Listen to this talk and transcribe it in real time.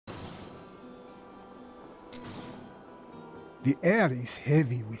The air is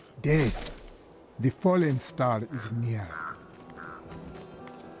heavy with death. The fallen star is near.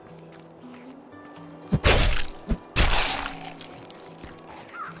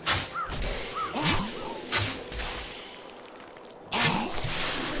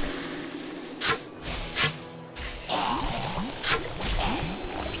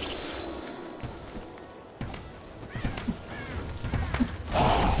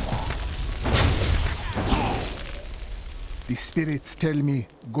 The spirits tell me,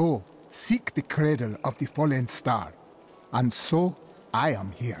 go, seek the cradle of the fallen star. And so, I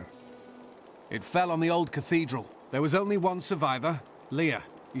am here. It fell on the old cathedral. There was only one survivor, Leah.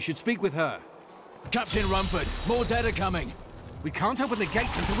 You should speak with her. Captain Rumford, more dead are coming. We can't open the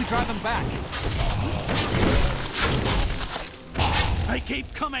gates until we drive them back. They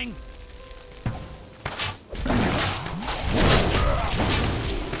keep coming!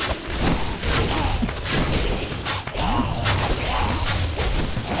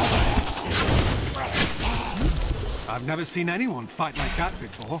 I've never seen anyone fight like that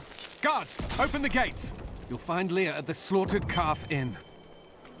before. Guards, open the gates! You'll find Leah at the Slaughtered Calf Inn.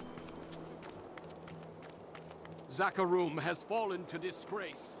 Zakharum has fallen to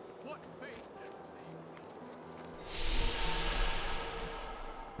disgrace. What fate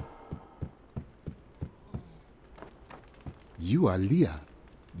You are Leah.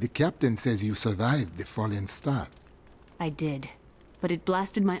 The captain says you survived the fallen star. I did, but it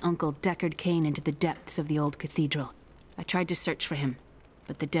blasted my uncle Deckard Cain into the depths of the old cathedral. I tried to search for him,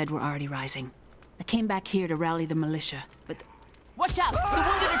 but the dead were already rising. I came back here to rally the militia, but... Watch out! The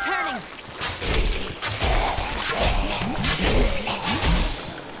wounded are turning!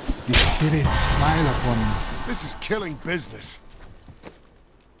 The spirits smile upon me. This is killing business.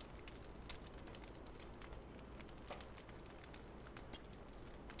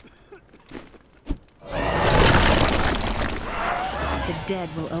 The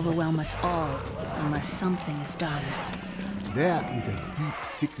dead will overwhelm us all, unless something is done. There is a deep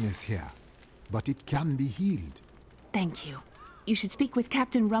sickness here, but it can be healed. Thank you. You should speak with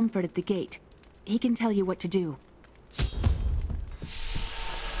Captain Rumford at the gate. He can tell you what to do.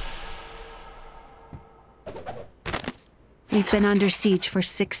 We've been under siege for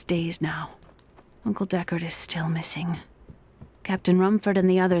 6 days now. Uncle Deckard is still missing. Captain Rumford and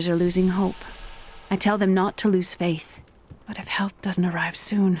the others are losing hope. I tell them not to lose faith, but if help doesn't arrive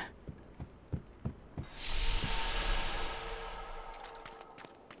soon...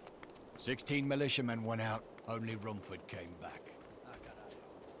 16 militiamen went out. Only Rumford came back.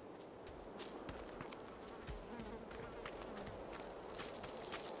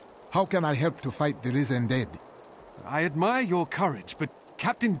 How can I help to fight the risen dead? I admire your courage, but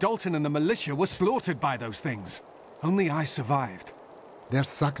Captain Dalton and the militia were slaughtered by those things. Only I survived. Their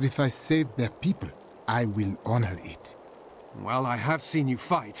sacrifice saved their people. I will honor it. Well, I have seen you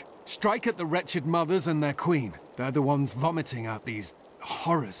fight. Strike at the wretched mothers and their queen. They're the ones vomiting out these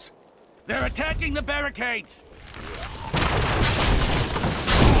horrors. They're attacking the barricades!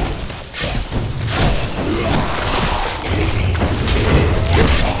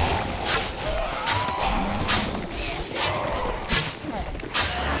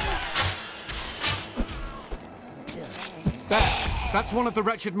 There! That's one of the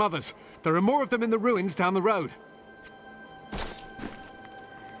wretched mothers. There are more of them in the ruins down the road.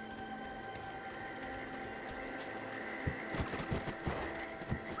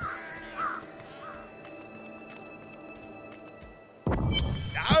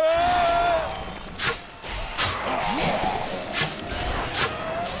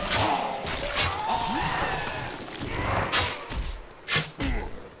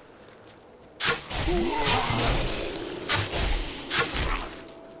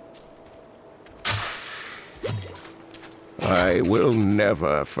 I will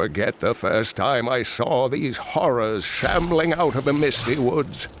never forget the first time I saw these horrors shambling out of the misty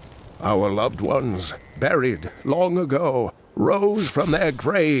woods. Our loved ones, buried long ago, rose from their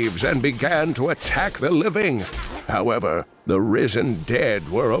graves and began to attack the living. However, the risen dead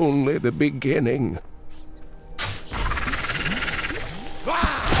were only the beginning.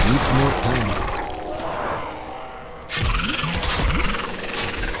 Needs more time.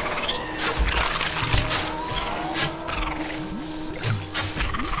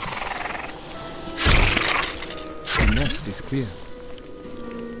 The nest is clear.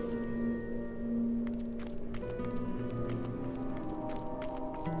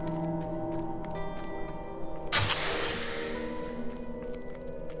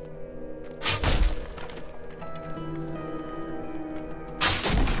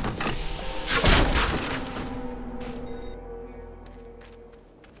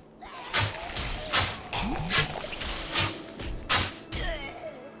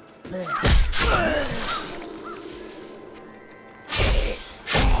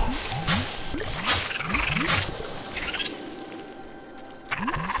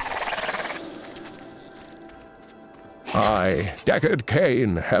 I, Deckard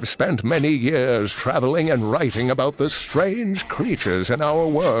Cain, have spent many years traveling and writing about the strange creatures in our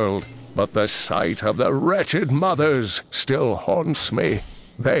world, but the sight of the wretched mothers still haunts me.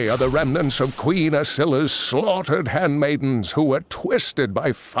 They are the remnants of Queen Asilla's slaughtered handmaidens who were twisted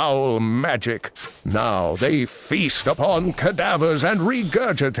by foul magic. Now they feast upon cadavers and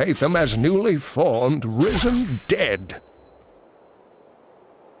regurgitate them as newly formed, risen dead.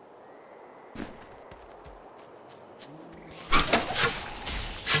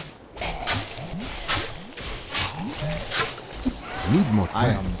 Need more time. I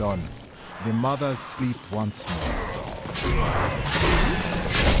am done. The mothers sleep once more.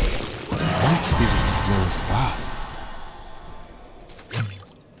 My spirit grows fast.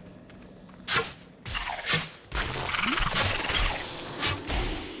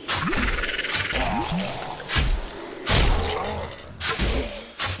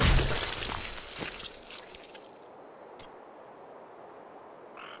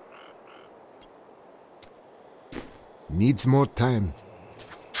 Needs more time.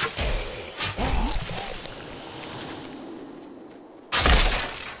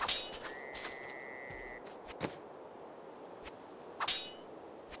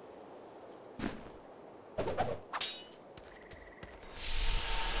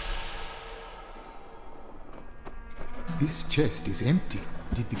 This chest is empty.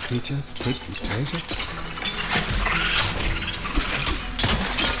 Did the creatures take the treasure?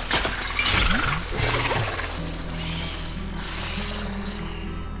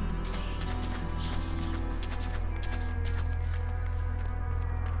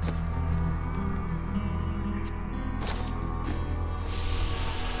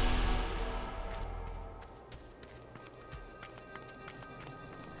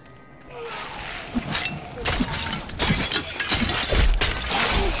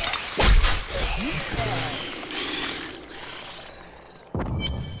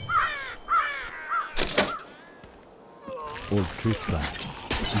 Old Tristram,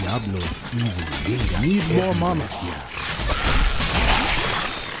 Diablo's evil. Need more mana here.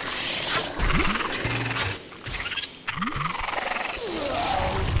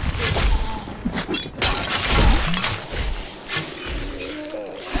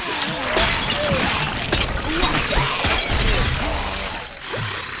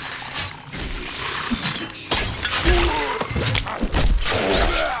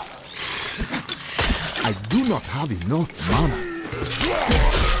 I do not have enough mana.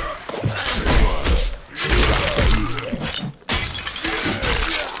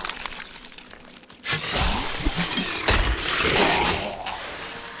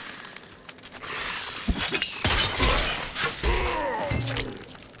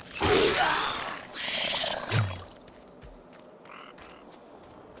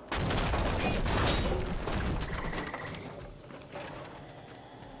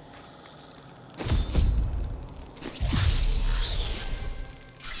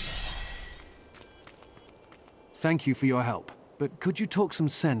 Thank you for your help, but could you talk some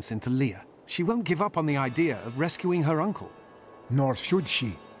sense into Leah? She won't give up on the idea of rescuing her uncle. Nor should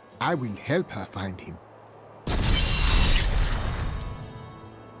she. I will help her find him.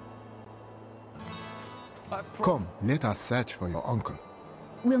 Come, let us search for your uncle.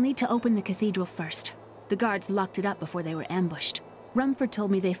 We'll need to open the cathedral first. The guards locked it up before they were ambushed. Rumford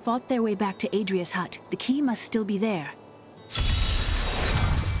told me they fought their way back to Adria's hut. The key must still be there.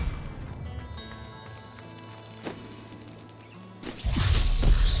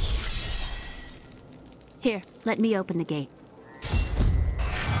 Here, let me open the gate.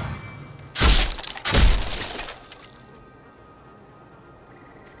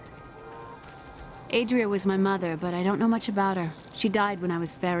 Adria was my mother, but I don't know much about her. She died when I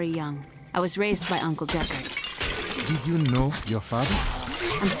was very young. I was raised by Uncle Deckard. Did you know your father?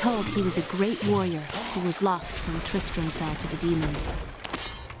 I'm told he was a great warrior who was lost when Tristram fell to the demons.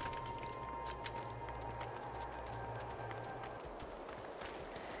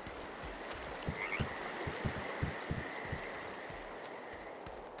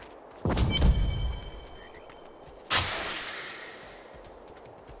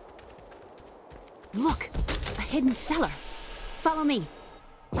 Look! A hidden cellar! Follow me!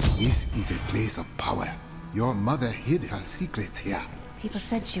 This is a place of power. Your mother hid her secrets here. People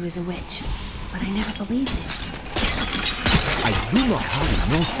said she was a witch, but I never believed it. I do not have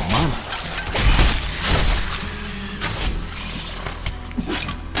enough mana.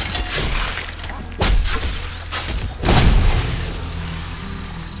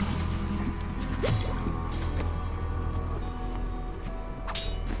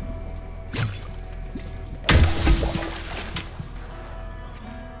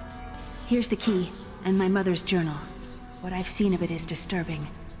 Here's the key, and my mother's journal. What I've seen of it is disturbing.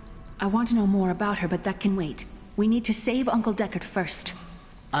 I want to know more about her, but that can wait. We need to save Uncle Deckard first.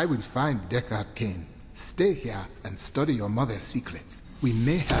 I will find Deckard Cain. Stay here and study your mother's secrets. We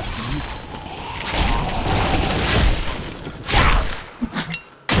may have you.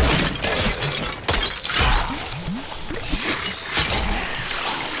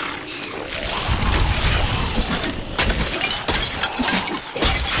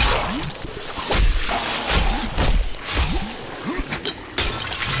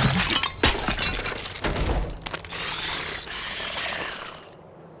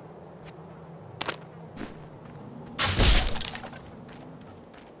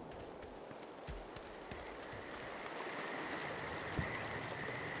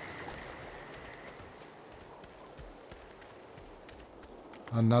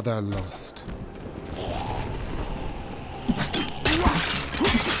 Another lost.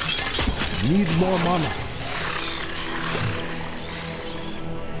 Need more mana.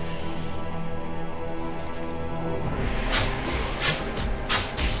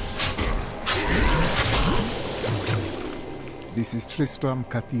 This is Tristram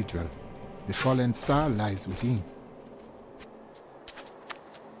Cathedral. The fallen star lies within.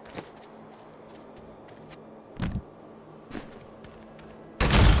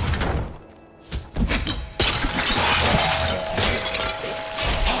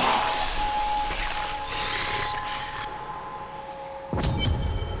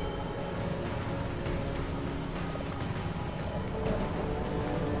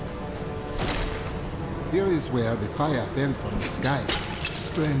 Here is where the fire fell from the sky.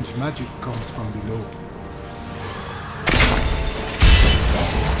 Strange magic comes from below.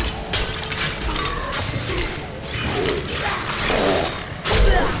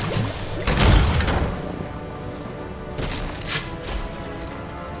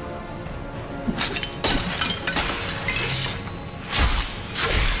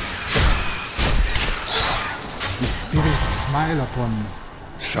 The spirits smile upon me.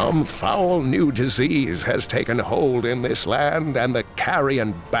 Some foul new disease has taken hold in this land, and the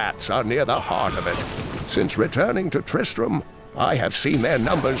carrion bats are near the heart of it. Since returning to Tristram, I have seen their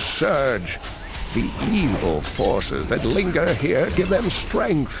numbers surge. The evil forces that linger here give them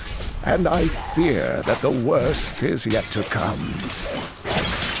strength, and I fear that the worst is yet to come.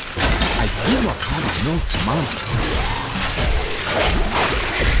 I do not have enough mana.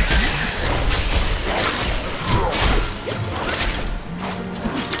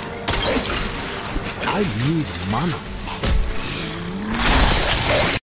 I need mana.